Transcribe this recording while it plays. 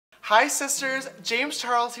Hi sisters, James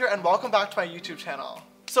Charles here and welcome back to my YouTube channel.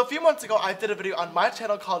 So a few months ago I did a video on my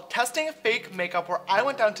channel called Testing Fake Makeup where I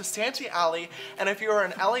went down to Santee Alley, and if you're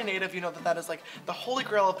an LA native you know that that is like the holy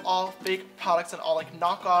grail of all fake products and all like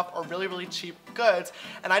knockoff or really cheap goods.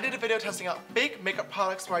 And I did a video testing out fake makeup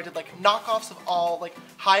products where I did like knockoffs of all like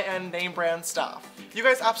high-end name brand stuff. You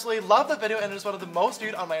guys absolutely love the video and it is one of the most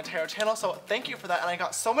viewed on my entire channel, so thank you for that. And I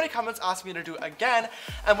got so many comments asking me to do it again,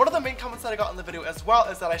 and one of the main comments that I got in the video as well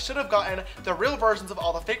is that I should have gotten the real versions of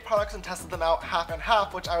all the fake products and tested them out half and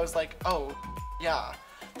half, which I was like, oh yeah,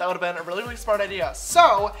 that would have been a really smart idea.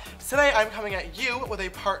 So today I'm coming at you with a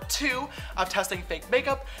part 2 of testing fake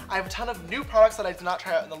makeup. I have a ton of new products that I did not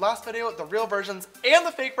try out in the last video, the real versions and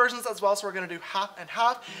the fake versions as well, so we're going to do half and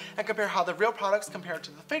half and compare how the real products compare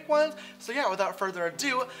to the fake ones. So yeah, without further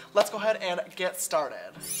ado, let's go ahead and get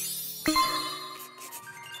started.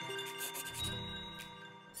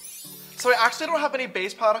 So I actually don't have any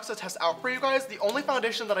base products to test out for you guys. The only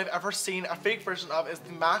foundation that I've ever seen a fake version of is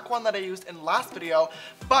the MAC one that I used in last video,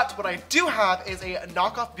 but what I do have is a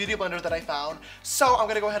knockoff beauty blender that I found. So I'm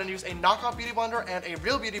gonna go ahead and use a knockoff beauty blender and a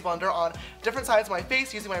real beauty blender on different sides of my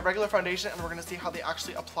face using my regular foundation, and we're gonna see how they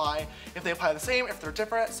actually apply, if they apply the same, if they're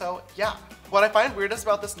different, so yeah. What I find weirdest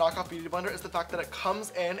about this knockoff beauty blender is the fact that it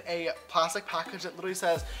comes in a plastic package that literally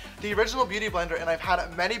says the original beauty blender, and I've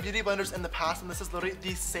had many beauty blenders in the past and this is literally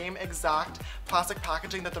the same exact plastic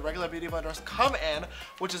packaging that the regular beauty blenders come in,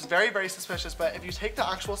 which is very suspicious. But if you take the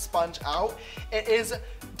actual sponge out, it is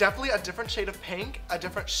definitely a different shade of pink, a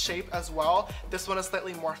different shape as well. This one is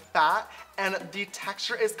slightly more fat and the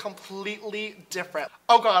texture is completely different.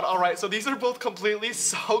 Oh god, alright, so these are both completely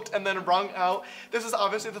soaked and then wrung out. This is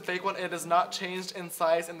obviously the fake one. It is not changed in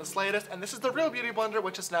size in the slightest, and this is the real beauty blender,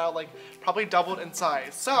 which is now like probably doubled in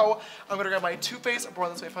size. So I'm gonna grab my Too Faced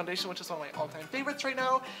Born This Way foundation, which is one of my all-time favorites right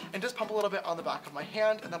now, and just pump a little bit on the back of my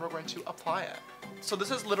hand, and then we're going to apply it. So this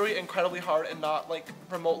is literally incredibly hard and not like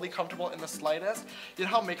remotely comfortable in the slightest. You know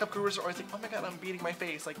how makeup gurus are always like, oh my god, I'm beating my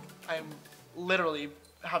face. Like, I'm literally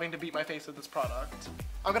having to beat my face with this product.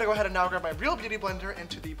 I'm gonna go ahead and now grab my real beauty blender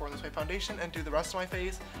into the Born This Way foundation and do the rest of my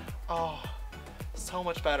face. Oh, so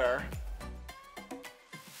much better.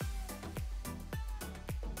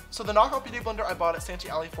 So the knockoff beauty blender I bought at Santee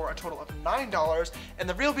Alley for a total of $9, and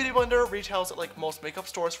the real beauty blender retails at like most makeup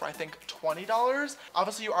stores for I think $20.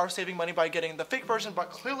 Obviously you are saving money by getting the fake version,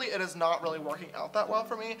 but clearly it is not really working out that well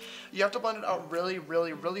for me. You have to blend it out really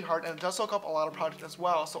hard, and it does soak up a lot of product as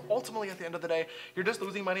well. So ultimately at the end of the day, you're just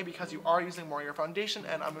losing money because you are using more of your foundation,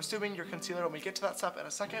 and I'm assuming your concealer when we get to that step in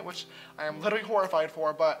a second, which I am literally horrified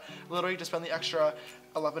for, but literally just spend the extra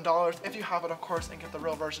 $11 if you have it, of course, and get the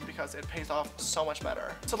real version because it pays off so much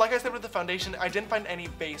better. So like I said with the foundation, I didn't find any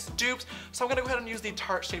base dupes, so I'm gonna go ahead and use the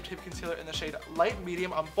Tarte Shape Tape Concealer in the shade Light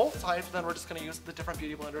Medium on both sides, and then we're just gonna use the different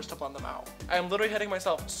beauty blenders to blend them out. I am literally hitting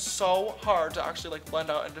myself so hard to actually like blend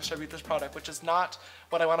out and distribute this product, which is not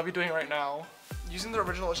what I want to be doing right now. Using the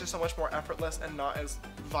original is just so much more effortless and not as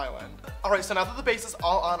violent. Alright, so now that the base is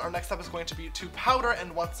all on, our next step is going to be to powder,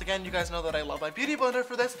 and once again, you guys know that I love my beauty blender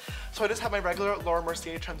for this, so I just have my regular Laura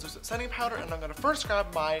Mercier translucent setting powder, and I'm going to first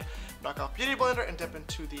grab my knockoff beauty blender and dip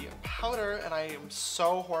into the powder, and I am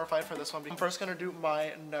so horrified for this one. I'm first going to do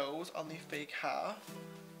my nose on the fake half.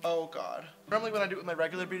 Oh god. Normally when I do it with my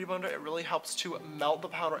regular beauty blender, it really helps to melt the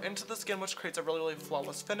powder into the skin, which creates a really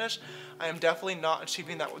flawless finish. I am definitely not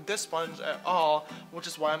achieving that with this sponge at all, which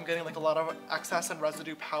is why I'm getting like a lot of excess and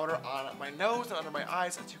residue powder on my nose and under my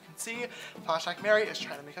eyes. As you can see, Flashback Mary is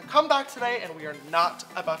trying to make a comeback today, and we are not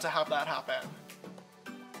about to have that happen.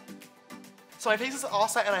 So my face is all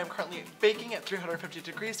set, and I am currently baking at 350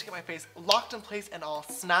 degrees to get my face locked in place and all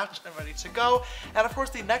snatched and ready to go. And of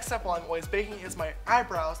course the next step while I'm always baking is my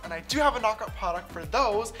eyebrows, and I do have a knockout product for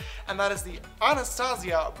those, and that is the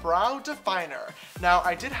Anastasia Brow Definer. Now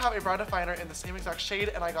I did have a brow definer in the same exact shade,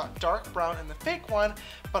 and I got dark brown in the fake one,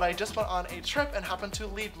 but I just went on a trip and happened to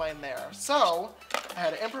leave mine there. So I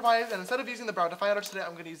had to improvise, and instead of using the brow definer today,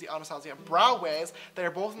 I'm going to use the Anastasia Brow Wiz. They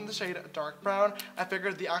are both in the shade dark brown. I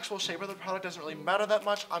figured the actual shape of the product doesn't really matter that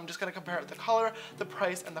much. I'm just going to compare the color, the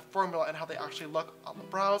price, and the formula, and how they actually look on the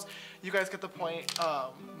brows. You guys get the point.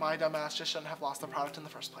 My dumbass just shouldn't have lost the product in the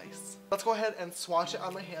first place. Let's go ahead and swatch it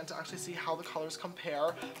on my hand to actually see how the colors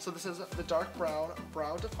compare. So this is the dark brown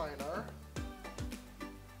brow definer.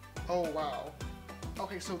 Oh wow.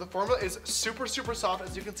 Okay, so the formula is super soft.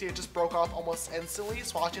 As you can see, it just broke off almost instantly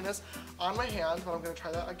swatching this on my hand, but I'm gonna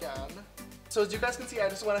try that again. So as you guys can see, I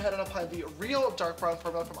just went ahead and applied the real dark brown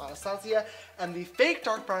formula from Anastasia, and the fake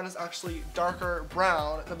dark brown is actually darker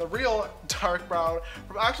brown than the real dark brown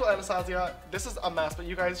from actual Anastasia. This is a mess, but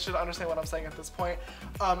you guys should understand what I'm saying at this point.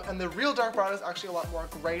 And the real dark brown is actually a lot more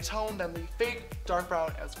gray tone than the fake dark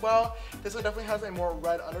brown as well. This one definitely has a more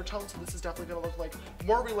red undertone, so this is definitely gonna look like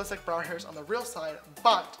more realistic brown hairs on the real side,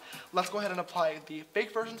 but let's go ahead and apply the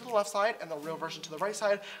fake version to the left side and the real version to the right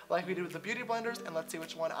side like we did with the beauty blenders, and let's see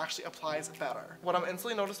which one actually applies better. What I'm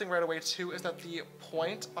instantly noticing right away too is that the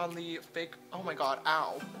point on the fake, oh my god,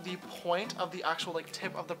 ow. The point of the actual like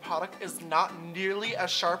tip of the product is not nearly as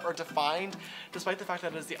sharp or defined, despite the fact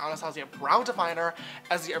that it is the Anastasia brow definer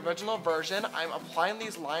as the original version. I'm applying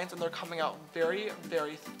these lines and they're coming out very,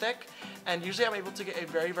 very thick, and usually I'm able to get a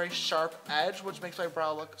very, very sharp edge, which makes my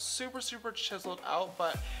brow look super, super chiseled out,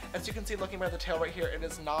 but as you can see looking by the tail right here, it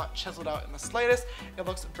is not chiseled out in the slightest. It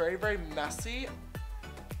looks very, very messy.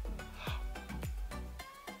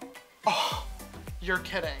 Oh, you're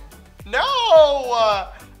kidding. No!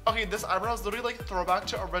 Okay, this eyebrow is literally like throwback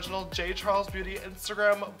to original J. Charles Beauty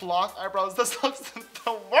Instagram block eyebrows. This looks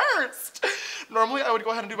the worst. Normally I would go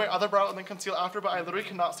ahead and do my other brow and then conceal after, but I literally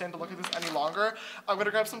cannot stand to look at this any longer. I'm gonna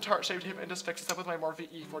grab some Tarte Shape Tape and just fix this up with my Morphe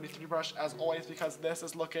E43 brush as always, because this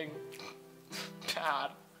is looking bad.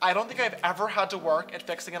 I don't think I've ever had to work at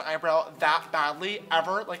fixing an eyebrow that badly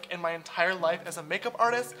ever, like in my entire life as a makeup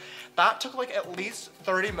artist. That took like at least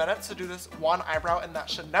 30 minutes to do this one eyebrow, and that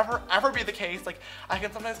should never ever be the case. Like I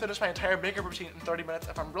can sometimes finish my entire makeup routine in 30 minutes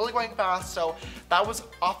if I'm really going fast, so that was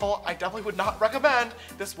awful. I definitely would not recommend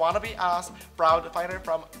this wannabe ass brow definer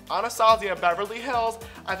from Anastasia Beverly Hills.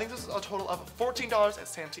 I think this is a total of $14 at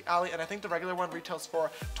Santee Alley, and I think the regular one retails for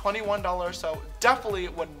 $21, so definitely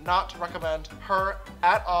would not recommend her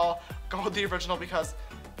at all. Go with the original because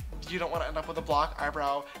you don't want to end up with a block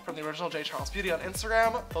eyebrow from the original J. Charles Beauty on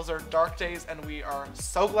Instagram. Those are dark days and we are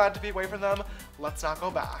so glad to be away from them. Let's not go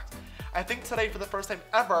back. I think today, for the first time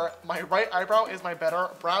ever, my right eyebrow is my better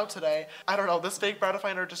brow today. I don't know, this fake brow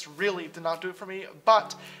definer just really did not do it for me,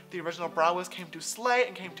 but the original brow wiz came to slay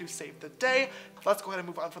and came to save the day. Let's go ahead and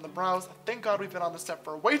move on from the brows. Thank God we've been on this step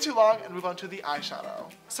for way too long, and move on to the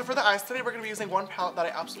eyeshadow. So for the eyes today, we're going to be using one palette that I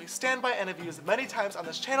absolutely stand by and have used many times on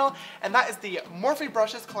this channel, and that is the Morphe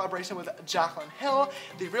Brushes collaboration with Jaclyn Hill.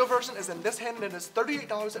 The real version is in this hand, and it is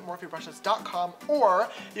 $38 at morphebrushes.com, or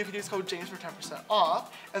you can use code James for 10%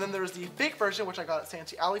 off. And then there's the fake version, which I got at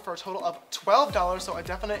Santee Alley for a total of $12, so a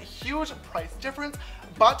definite huge price difference.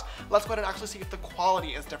 But let's go ahead and actually see if the quality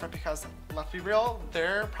is different, because let's be real,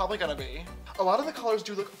 they're probably gonna be. A lot of the colors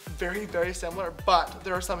do look very, very similar, but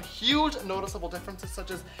there are some huge noticeable differences,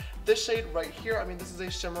 such as this shade right here. I mean, this is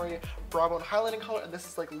a shimmery brow bone highlighting color, and this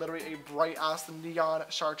is like literally a bright ass neon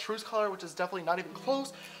chartreuse color, which is definitely not even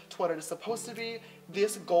close to what it is supposed to be.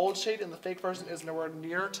 This gold shade in the fake version is nowhere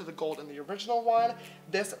near to the gold in the original one.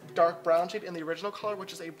 This dark brown shade in the original color,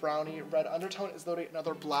 which is a brownie red undertone, is literally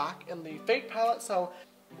another black in the fake palette, so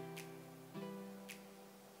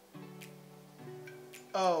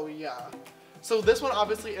oh yeah. So this one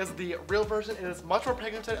obviously is the real version. It is much more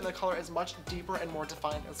pigmented and the color is much deeper and more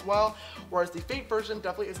defined as well, whereas the fake version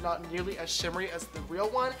definitely is not nearly as shimmery as the real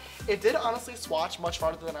one. It did honestly swatch much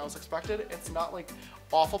farther than I was expected. It's not like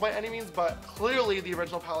awful by any means, but clearly the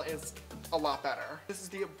original palette is a lot better. This is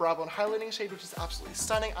the brow bone highlighting shade, which is absolutely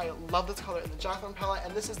stunning. I love this color in the Jaclyn palette,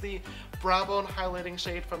 and this is the brow bone highlighting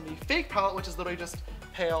shade from the fake palette, which is literally just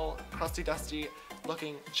pale, crusty, dusty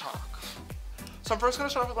looking chalk. So I'm first going to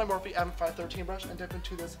start off with my Morphe M513 brush and dip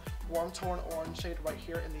into this warm tone orange shade right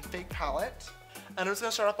here in the fake palette. And I'm just going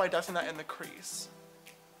to start off by dusting that in the crease.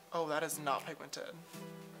 Oh, that is not pigmented.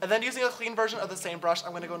 And then using a clean version of the same brush, I'm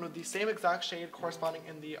going to go into the same exact shade corresponding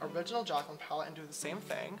in the original Jaclyn palette and do the same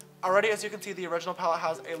thing. Already, as you can see, the original palette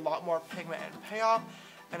has a lot more pigment and payoff,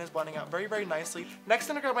 and is blending out very, very nicely. Next,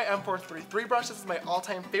 I'm gonna grab my M433 brush. This is my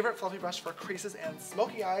all-time favorite fluffy brush for creases and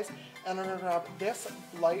smoky eyes. And I'm gonna grab this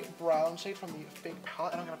light brown shade from the fake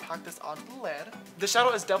palette, and I'm gonna pack this onto the lid. The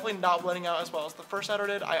shadow is definitely not blending out as well as the first shadow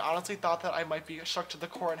did. I honestly thought that I might be shook to the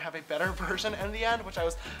core and have a better version in the end, which I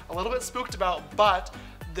was a little bit spooked about, but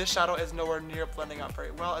this shadow is nowhere near blending out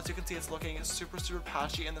very well. As you can see, it's looking super, super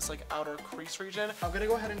patchy in this like outer crease region. I'm gonna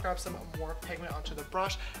go ahead and grab some more pigment onto the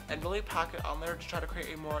brush and really pack it on there to try to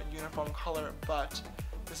create a more uniform color, but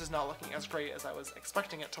this is not looking as great as I was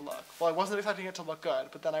expecting it to look. Well, I wasn't expecting it to look good,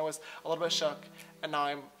 but then I was a little bit shook, and now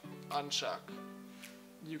I'm unshook.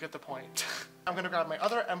 You get the point. I'm gonna grab my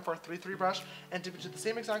other M433 brush and dip into the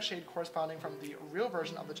same exact shade corresponding from the real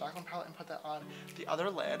version of the Jaclyn palette and put that on the other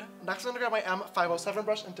lid. Next, I'm gonna grab my M507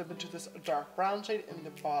 brush and dip into this dark brown shade in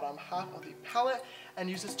the bottom half of the palette and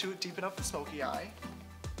use this to deepen up the smoky eye.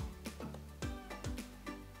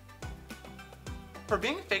 For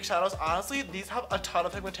being fake shadows, honestly, these have a ton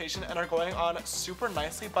of pigmentation and are going on super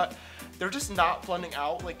nicely, but they're just not blending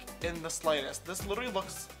out like in the slightest. This literally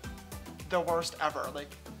looks the worst ever.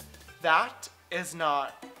 Like, that is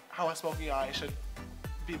not how a smoky eye should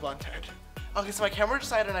be blended. Okay, so my camera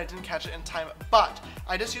decided and I didn't catch it in time, but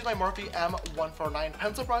I just used my Morphe M149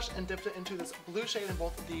 pencil brush and dipped it into this blue shade in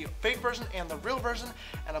both the fake version and the real version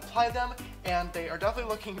and applied them, and they are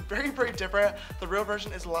definitely looking very, very different. The real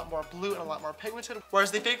version is a lot more blue and a lot more pigmented,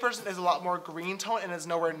 whereas the fake version is a lot more green tone and is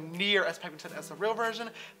nowhere near as pigmented as the real version.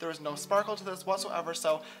 There is no sparkle to this whatsoever,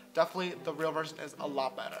 so definitely the real version is a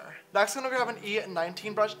lot better. Next, I'm gonna grab an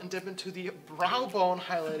E19 brush and dip into the brow bone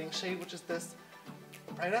highlighting shade, which is this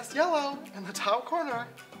bright-ass yellow in the top corner.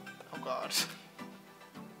 Oh god.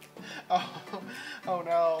 Oh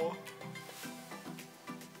no.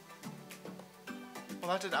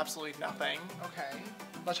 Well, that did absolutely nothing. Okay.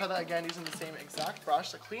 Let's try that again using the same exact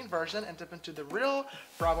brush, the clean version, and dip into the real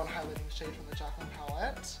brow bone highlighting shade from the Jacqueline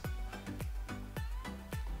palette.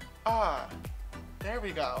 There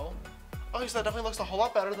we go. Okay, so that definitely looks a whole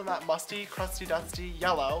lot better than that musty, crusty, dusty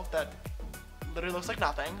yellow that literally looks like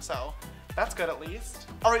nothing, so that's good at least.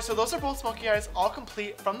 Alright, so those are both smoky eyes all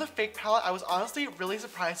complete. From the fake palette, I was honestly really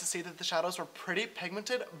surprised to see that the shadows were pretty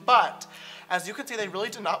pigmented, but as you can see, they really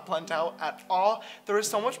did not blend out at all. There was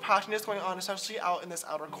so much patchiness going on, especially out in this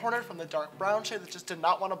outer corner from the dark brown shade that just did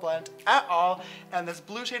not want to blend at all, and this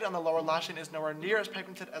blue shade on the lower lash line is nowhere near as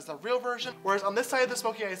pigmented as the real version, whereas on this side, the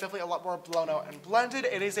smoky eye is definitely a lot more blown out and blended.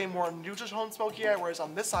 It is a more neutral tone smoky eye, whereas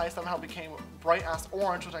on this side somehow became bright-ass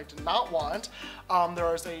orange, which I did not want.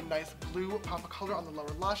 There is a nice blue pop of color on the lower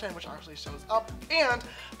lash line, which actually shows up, and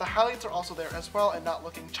the highlights are also there as well and not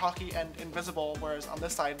looking chalky and invisible, whereas on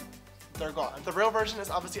this side they're gone. The real version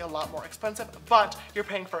is obviously a lot more expensive, but you're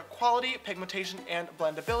paying for quality, pigmentation, and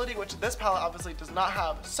blendability, which this palette obviously does not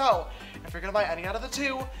have. So if you're gonna buy any out of the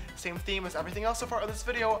two, same theme as everything else so far in this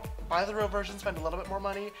video, buy the real version, spend a little bit more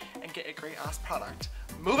money, and get a great ass product.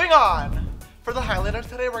 Moving on! For the highlighter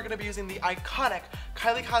today, we're going to be using the iconic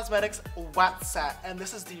Kylie Cosmetics WetSet, and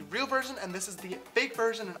this is the real version and this is the fake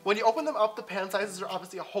version. When you open them up, the pan sizes are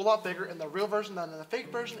obviously a whole lot bigger in the real version than in the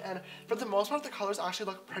fake version, and for the most part, the colors actually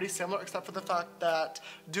look pretty similar, except for the fact that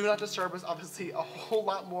Do Not Disturb is obviously a whole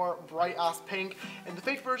lot more bright-ass pink in the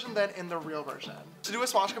fake version than in the real version. To do a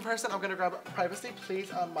swatch comparison, I'm going to grab Privacy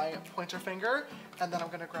Please on my pointer finger, and then I'm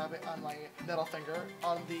going to grab it on my middle finger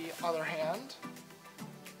on the other hand.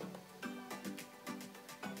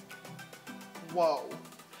 Whoa.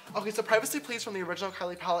 Okay, so Privacy Please from the original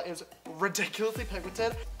Kylie palette is ridiculously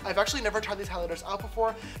pigmented. I've actually never tried these highlighters out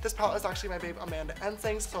before. This palette is actually my babe Amanda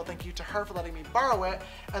Ensing's, so thank you to her for letting me borrow it.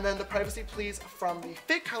 And then the Privacy Please from the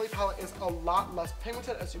fake Kylie palette is a lot less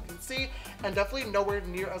pigmented, as you can see, and definitely nowhere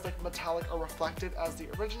near as like metallic or reflective as the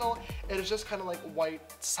original. It is just kind of like white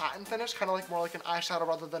satin finish, kind of like more like an eyeshadow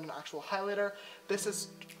rather than an actual highlighter. This is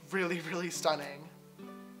really, really stunning.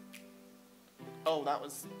 Oh, that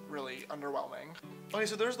was really underwhelming. Okay,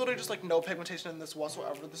 so there's literally just like no pigmentation in this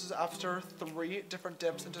whatsoever. This is after 3 different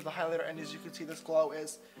dips into the highlighter, and as you can see, this glow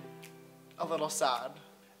is a little sad.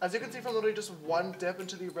 As you can see from literally just one dip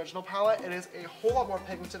into the original palette, it is a whole lot more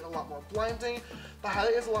pigmented, a lot more blinding. The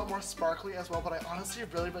highlight is a lot more sparkly as well, but I honestly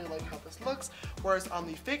really, really like how this looks. Whereas on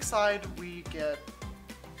the fake side, we get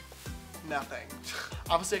nothing.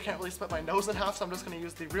 Obviously, I can't really split my nose in half, so I'm just gonna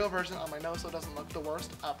use the real version on my nose so it doesn't look the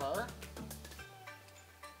worst ever.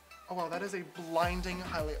 Oh wow, that is a blinding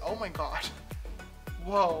highlight. Oh my god.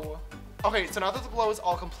 Whoa. Okay, so now that the glow is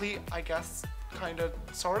all complete, I guess, kinda,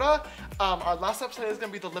 sorta, our last step today is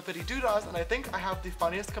gonna be the lippity doodads, and I think I have the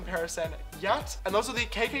funniest comparison yet. And those are the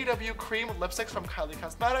KKW cream lipsticks from Kylie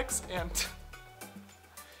Cosmetics, and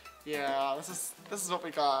yeah, this is what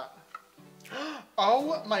we got.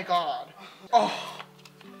 Oh my god. Oh,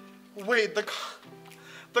 wait, the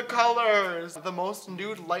colors. The most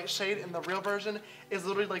nude light shade in the real version is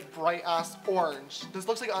literally like bright ass orange. This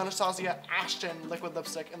looks like Anastasia Ashton liquid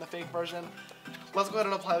lipstick in the fake version. Let's go ahead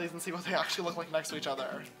and apply these and see what they actually look like next to each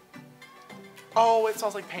other. Oh, it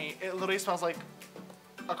smells like paint. It literally smells like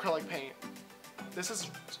acrylic paint. This is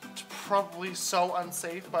probably so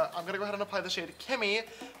unsafe, but I'm gonna go ahead and apply the shade Kimmy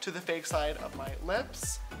to the fake side of my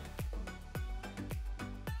lips.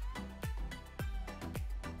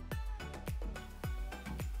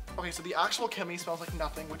 Okay, so the actual Kimmy smells like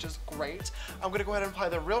nothing, which is great. I'm gonna go ahead and apply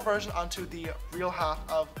the real version onto the real half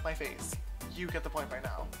of my face. You get the point by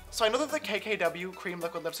now. So I know that the KKW cream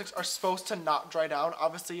liquid lipsticks are supposed to not dry down.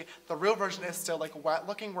 Obviously, the real version is still like wet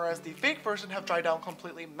looking, whereas the fake version have dried down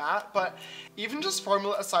completely matte. But even just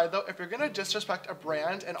formula aside though, if you're gonna disrespect a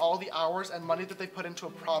brand and all the hours and money that they put into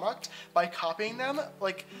a product by copying them,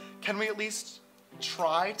 like, can we at least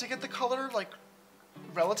try to get the color like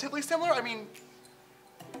relatively similar. I mean,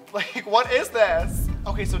 like, what is this?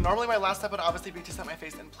 Okay, so normally my last step would obviously be to set my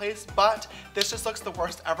face in place, but this just looks the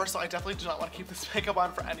worst ever, so I definitely do not want to keep this makeup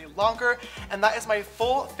on for any longer. And that is my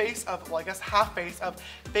full face of, well, I guess half face of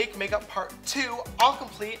fake makeup part 2, all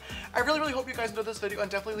complete. I really hope you guys enjoyed this video, and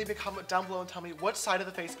definitely leave a comment down below and tell me which side of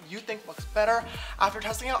the face you think looks better. After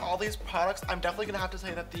testing out all these products, I'm definitely gonna have to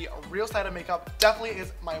say that the real side of makeup definitely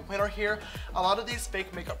is my winner here. A lot of these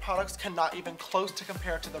fake makeup products cannot even close to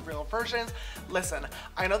compare to the real versions. Listen,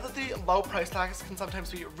 I know that the low price tags can sometimes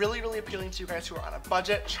be really appealing to you guys who are on a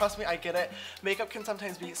budget. Trust me, I get it. Makeup can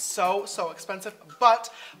sometimes be so expensive, but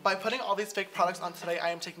by putting all these fake products on today, I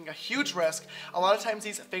am taking a huge risk. A lot of times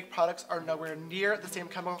these fake products are nowhere near the same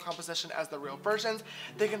chemical composition as the real versions.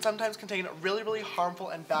 They can sometimes contain really harmful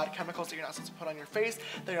and bad chemicals that you're not supposed to put on your face,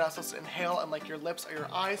 that you're not supposed to inhale on like your lips or your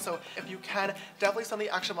eyes. So if you can, definitely spend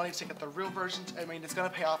the extra money to get the real versions. I mean, it's gonna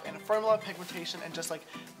pay off in formula, pigmentation, and just like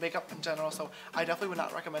makeup in general. So I definitely would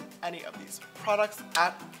not recommend any of these products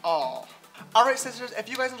at all. Alright sisters, if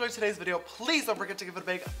you guys enjoyed today's video, please don't forget to give it a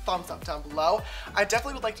big thumbs up down below. I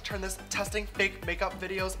definitely would like to turn this testing fake makeup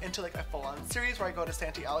videos into like a full-on series where I go to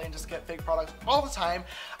Santee Alley and just get fake products all the time.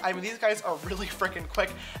 I mean, these guys are really freaking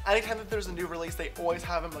quick. Anytime that there's a new release, they always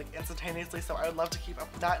have them like instantaneously, so I would love to keep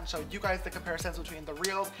up with that and show you guys the comparisons between the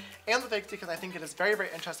reals and the fakes, because I think it is very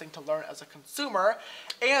interesting to learn as a consumer.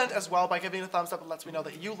 And as well, by giving a thumbs up, it lets me know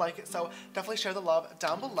that you like it, so definitely share the love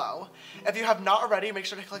down below. If you have not already, make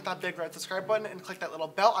sure to click that big red subscribe button and click that little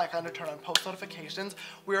bell icon to turn on post notifications.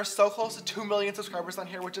 We are so close to 2 million subscribers on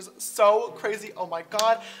here, which is so crazy. Oh my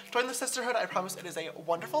god. Join the sisterhood. I promise it is a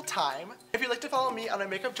wonderful time. If you'd like to follow me on my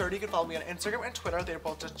makeup journey, you can follow me on Instagram and Twitter. They're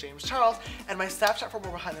both just James Charles. And my Snapchat for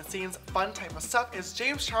more behind the scenes fun type of stuff is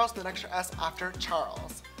James Charles with an extra S after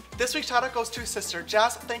Charles. This week's shout out goes to Sister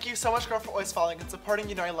Jess. Thank you so much, girl, for always following and supporting.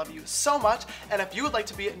 You know I love you so much. And if you would like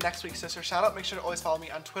to be next week's sister shout out, make sure to always follow me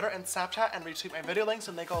on Twitter and Snapchat and retweet my video links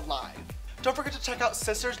when they go live. Don't forget to check out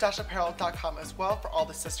sisters-apparel.com as well for all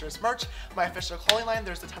the sisters merch. My official clothing line,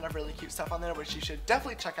 there's a ton of really cute stuff on there which you should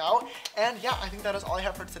definitely check out. And yeah, I think that is all I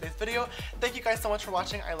have for today's video. Thank you guys so much for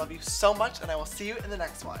watching. I love you so much, and I will see you in the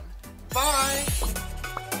next one. Bye!